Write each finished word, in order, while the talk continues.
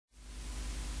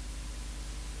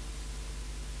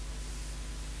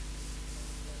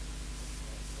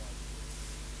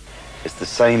It's the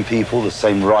same people, the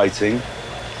same writing,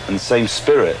 and the same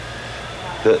spirit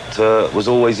that was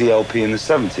always ELP in the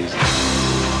 70s.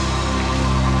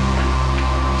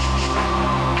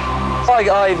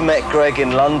 I met Greg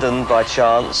in London by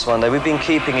chance one day. We've been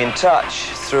keeping in touch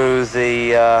through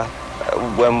the...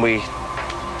 when we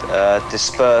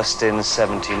dispersed in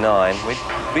 '79.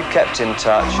 We kept in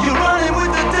touch. You're running with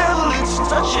the devil, it's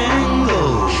touch and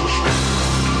go.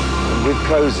 And with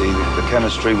Cozy, the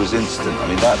chemistry was instant. I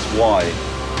mean, that's why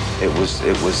it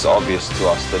was obvious to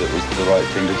us that it was the right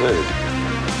thing to do.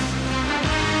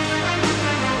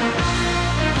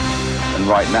 And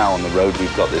right now on the road,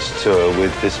 we've got this tour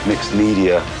with this mixed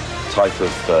media type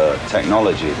of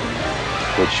technology,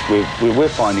 which we're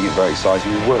finding it very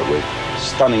exciting to work with.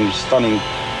 Stunning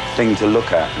thing to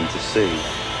look at and to see,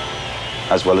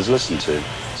 as well as listen to.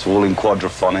 It's all in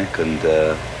quadraphonic, and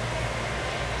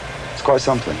it's quite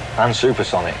something. And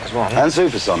supersonic as well. And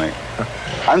supersonic.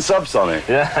 And subsonic.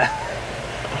 Yeah.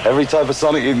 Every type of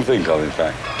sonic you can think of, in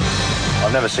fact.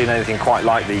 I've never seen anything quite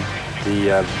like the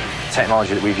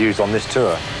technology that we've used on this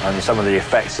tour, and some of the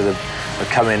effects that have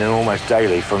come in almost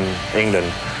daily from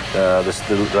England.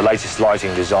 The latest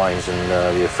lighting designs and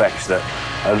the effects that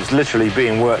are literally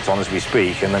being worked on as we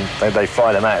speak, and then they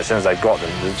fly them out as soon as they've got them.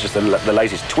 It's just the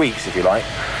latest tweaks, if you like.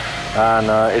 And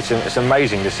it's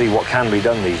amazing to see what can be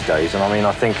done these days. And I mean,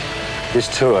 I think this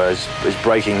tour is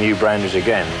breaking new boundaries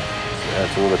again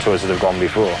to all the tours that have gone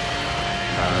before.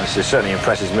 It certainly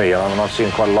impresses me. I mean, I've seen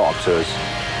quite a lot of tours.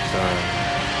 So,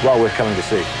 well worth coming to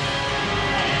see.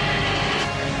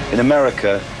 In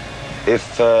America,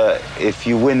 if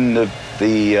you win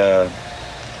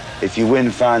if you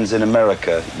win fans in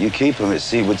America, you keep them.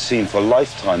 It would seem for a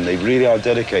lifetime. They really are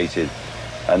dedicated,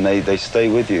 and they stay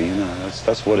with you. You know,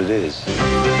 that's what it is.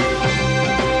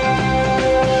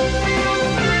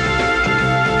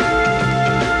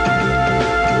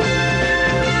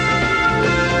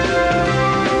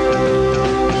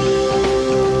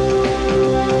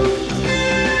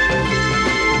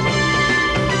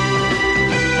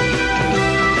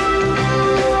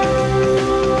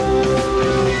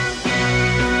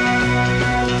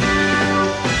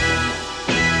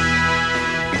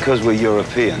 Because we're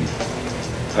European,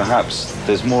 perhaps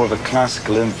there's more of a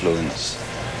classical influence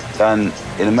than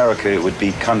in America. It would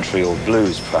be country or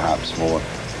blues, perhaps more,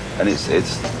 and it's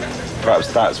perhaps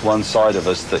that's one side of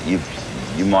us that you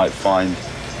might find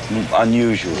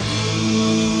unusual. Ooh,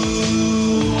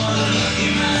 what a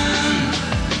lucky man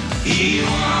he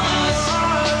was.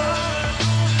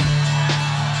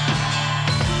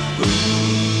 Ooh,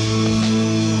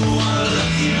 what a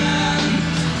lucky man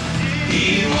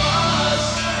he was.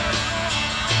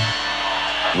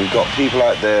 We've got people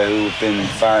out there who have been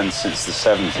fans since the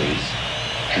 70s,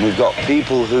 and we've got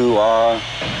people who are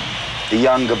the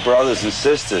younger brothers and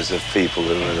sisters of people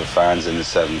who were the fans in the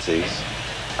 70s.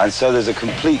 And so there's a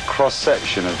complete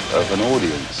cross-section of an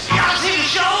audience. You gotta see the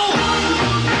show!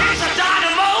 It's a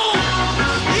dynamo!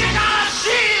 You gotta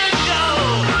see the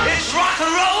show! It's rock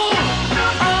and roll!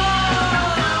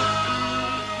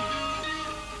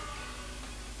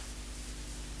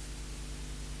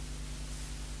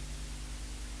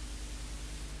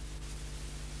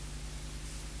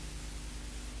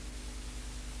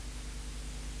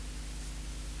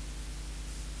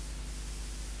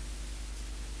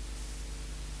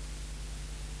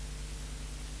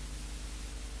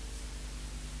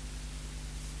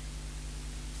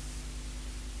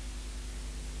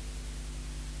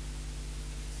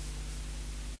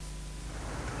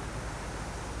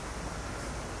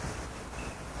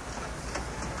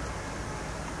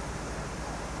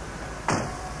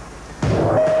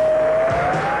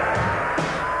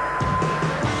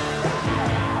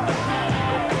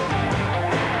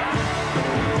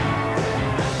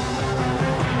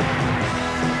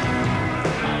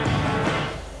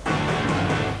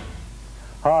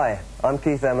 Hi, I'm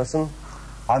Keith Emerson.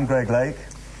 I'm Greg Lake.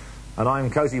 And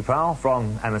I'm Cozy Powell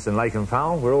from Emerson, Lake and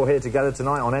Powell. We're all here together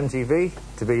tonight on MTV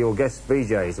to be your guest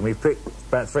VJs, and we've picked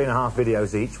about 3.5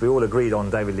 videos each. We all agreed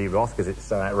on David Lee Roth because it's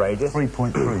so outrageous.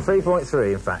 3.3.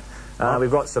 3.3, in fact.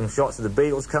 We've got some shots of the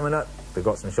Beatles coming up. We've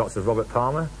got some shots of Robert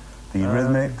Palmer. The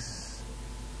Eurythmics.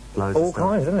 Loads all of stuff.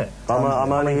 kinds, isn't it?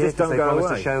 I'm only here just because don't they go promised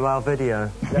away. to show our video.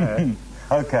 Yeah.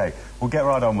 Okay, we'll get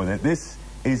right on with it. This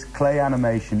is clay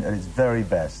animation at its very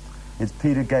best. It's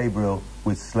Peter Gabriel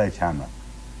with Sledgehammer.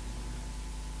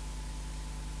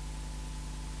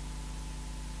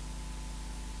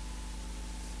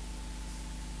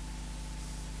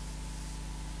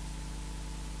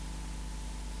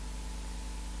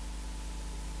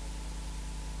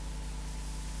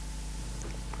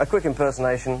 A quick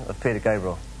impersonation of Peter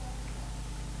Gabriel.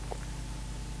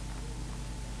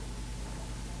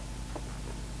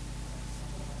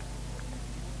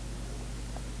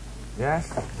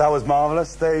 Yes. That was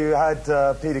marvellous. There you had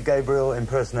Peter Gabriel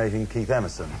impersonating Keith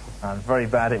Emerson. And very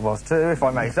bad it was too, if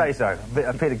I may say so.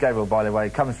 Peter Gabriel, by the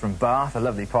way, comes from Bath, a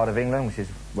lovely part of England, which is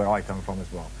where I come from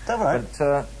as well. Is that right?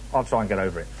 But I'll try and get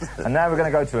over it. And now we're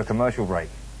going to go to a commercial break.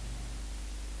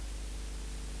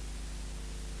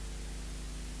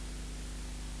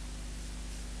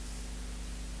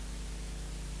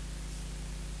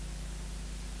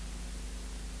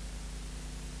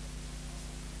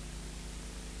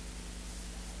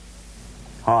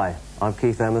 Hi, I'm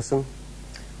Keith Emerson.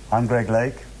 I'm Greg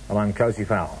Lake. And I'm Cozy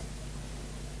Powell.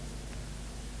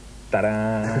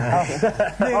 Ta-da!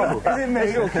 Oh, is it me?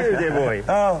 It's your cue, dear boy.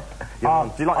 Oh,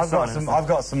 Do you like the song? I've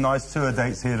got some nice tour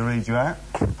dates here to read you out.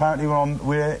 Apparently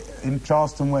we're in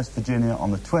Charleston, West Virginia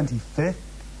on the 25th,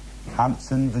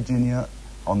 Hampton, Virginia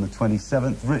on the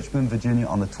 27th, Richmond, Virginia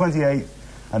on the 28th,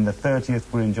 and the 30th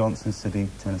we're in Johnson City,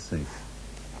 Tennessee.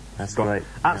 That's great.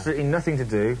 Absolutely nothing to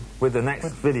do with the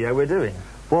next video we're doing.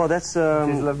 Well, that's...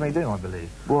 Which is Love Me Do, I believe.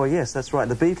 Well, yes, that's right.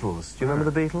 The Beatles. Do you remember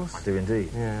the Beatles? I do indeed.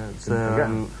 Yeah, it's,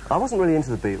 I wasn't really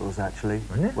into the Beatles, actually.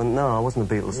 Weren't you? Well, no, I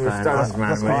wasn't a Beatles You were fan. Stones man,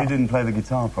 That's weren't because you didn't play the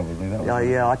guitar, probably. That was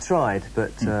Yeah, I tried,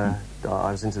 but I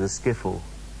was into the skiffle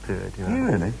period. You know. You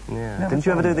really? Yeah. Never Didn't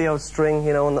you ever tried do the old string,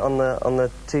 you know, on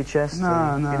the tea chest?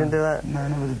 No, no. You didn't do that? No, I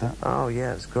never did that. Oh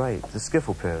yeah, it's great. The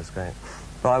skiffle period was great.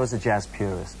 But I was a jazz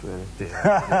purist, really.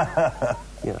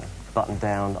 You know, button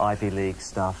down, Ivy League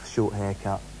stuff, short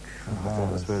haircut. I thought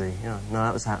it was really, no,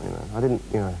 that was happening then. I didn't,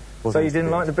 you know. So you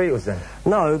didn't like the Beatles then?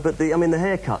 No, but the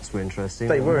haircuts were interesting.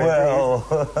 They were. Well,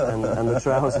 and the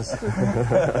trousers.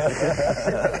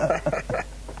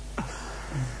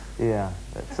 Yeah,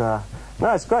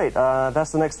 no, it's great.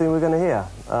 That's the next thing we're going to hear.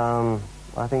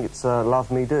 I think it's Love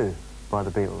Me Do by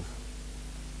the Beatles.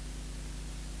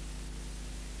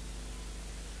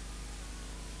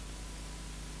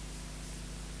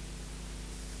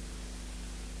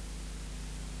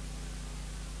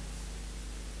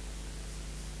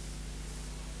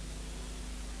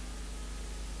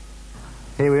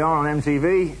 Here we are on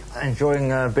MTV,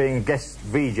 enjoying being guest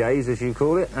VJs, as you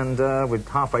call it, and we're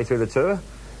halfway through the tour.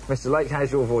 Mr. Lake,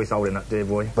 how's your voice holding up, dear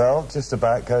boy? well, just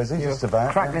about, Cozy, just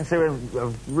about. Cracked into a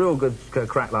real good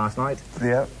crack last night.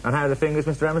 Yeah. And how are the fingers,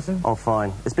 Mr. Emerson? Oh,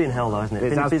 fine. It's been hell, though, hasn't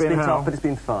it? It has been hell. tough, but it's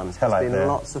been fun. hell out It's been there.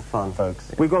 lots of fun.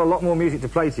 Folks. We've got a lot more music to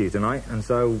play to you tonight, and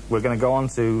so we're going to go on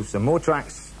to some more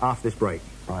tracks after this break.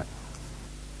 Right.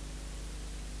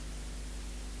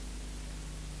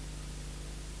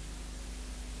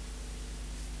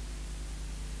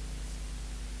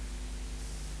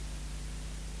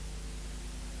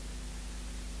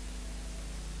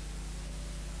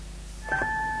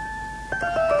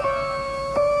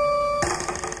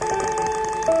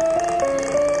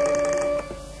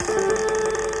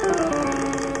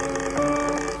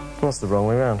 That's the wrong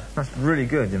way round. That's really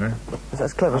good, you know.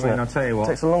 That's clever, isn't I mean, it? I'll tell you what.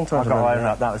 Takes a long time I've to got to learn own that.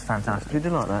 up. That was fantastic. You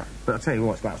do like that? But I'll tell you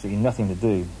what, it's got absolutely nothing to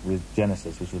do with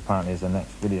Genesis, which apparently is the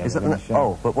next video. Is that we're the gonna show.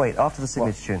 Oh, but wait, after the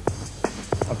signature tune.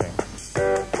 Okay.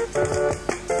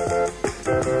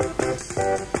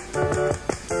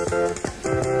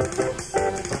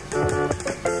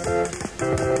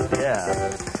 Yeah.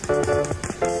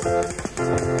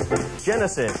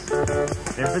 Genesis.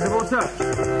 Invisible Touch.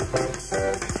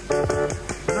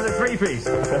 Another three-piece.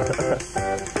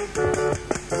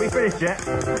 Have we finished yet?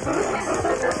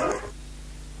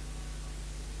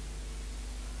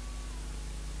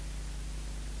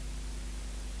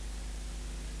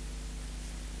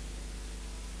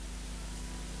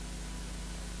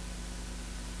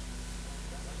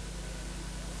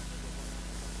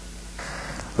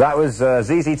 That was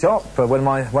ZZ Top, one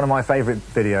of my favourite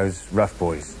videos, Rough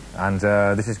Boys. And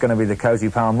this is going to be the Cozy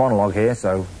Powell monologue here,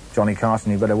 so Johnny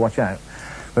Carson, you better watch out.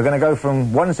 We're going to go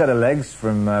from one set of legs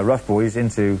from Rough Boys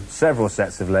into several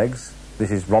sets of legs. This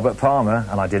is Robert Palmer,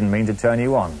 and I didn't mean to turn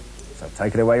you on. So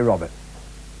take it away, Robert.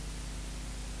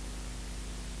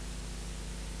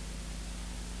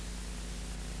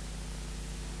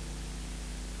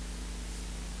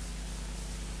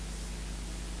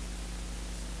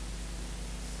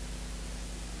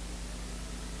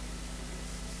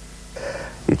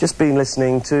 You've just been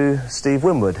listening to Steve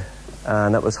Winwood,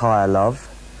 and that was Higher Love.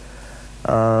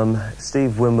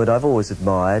 Steve Winwood I've always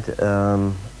admired.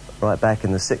 Right back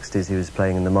in the 60s he was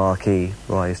playing in the Marquee,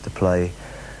 where I used to play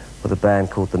with a band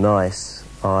called The Nice.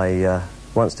 I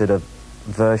once did a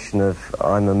version of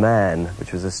I'm a Man,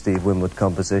 which was a Steve Winwood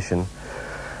composition.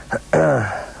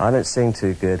 I don't sing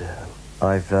too good.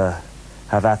 I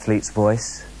have athlete's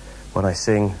voice. When I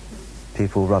sing,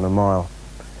 people run a mile.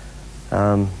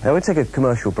 Now we'll take a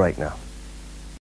commercial break now.